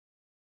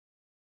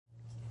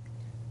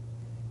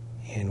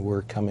And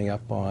we're coming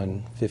up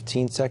on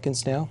 15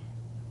 seconds now.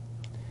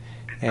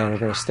 And we're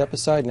going to step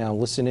aside now and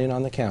listen in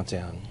on the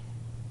countdown.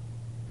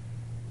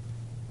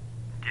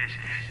 10, 9,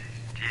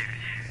 8, 7,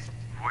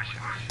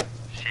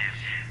 6, 5,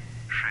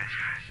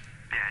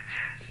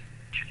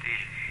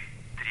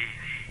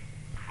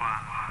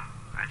 4,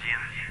 3, 2,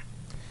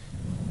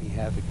 1. We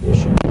have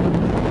ignition.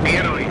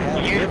 Первый,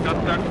 есть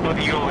контакт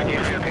подъема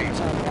низкой.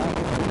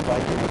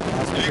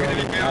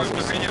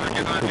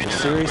 With the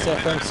Sirius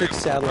FM-6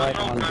 satellite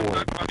on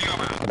board.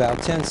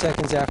 About 10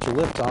 seconds after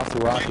liftoff,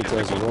 the rocket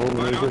does a roll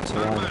maneuver to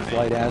line the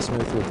flight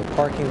azimuth with the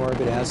parking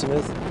orbit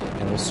azimuth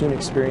and will soon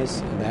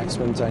experience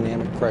maximum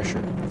dynamic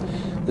pressure.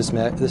 This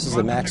is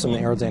the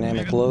maximum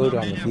aerodynamic load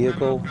on the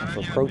vehicle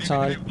for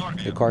Proton.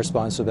 It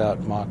corresponds to about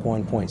Mach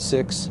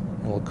 1.6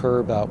 and will occur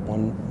about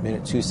 1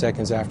 minute 2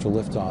 seconds after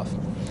liftoff.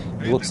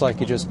 It looks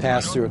like it just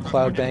passed through a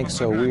cloud bank,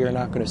 so we are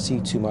not going to see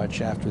too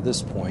much after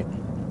this point.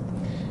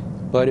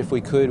 But if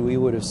we could, we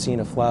would have seen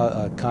a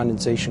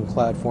condensation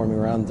cloud forming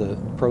around the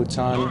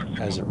Proton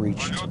as it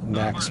reached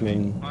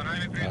maximum,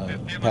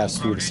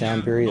 passed through the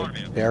sound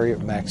barrier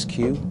at max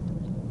Q.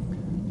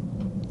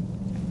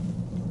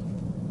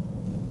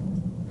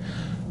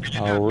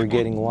 We're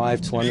getting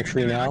live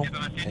telemetry now,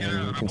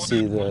 and you can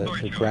see the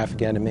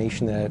graphic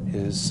animation that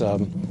is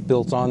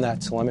built on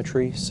that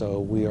telemetry, so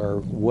we are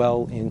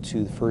well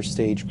into the first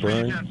stage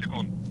burn.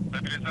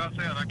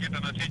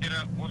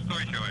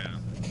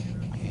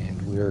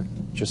 And we're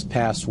just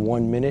past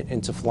 1 minute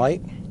into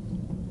flight.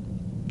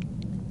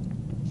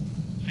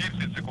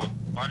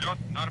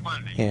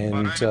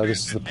 And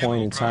this is the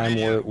point in time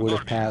where it would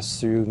have passed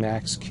through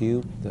max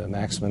Q, the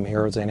maximum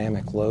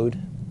aerodynamic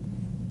load.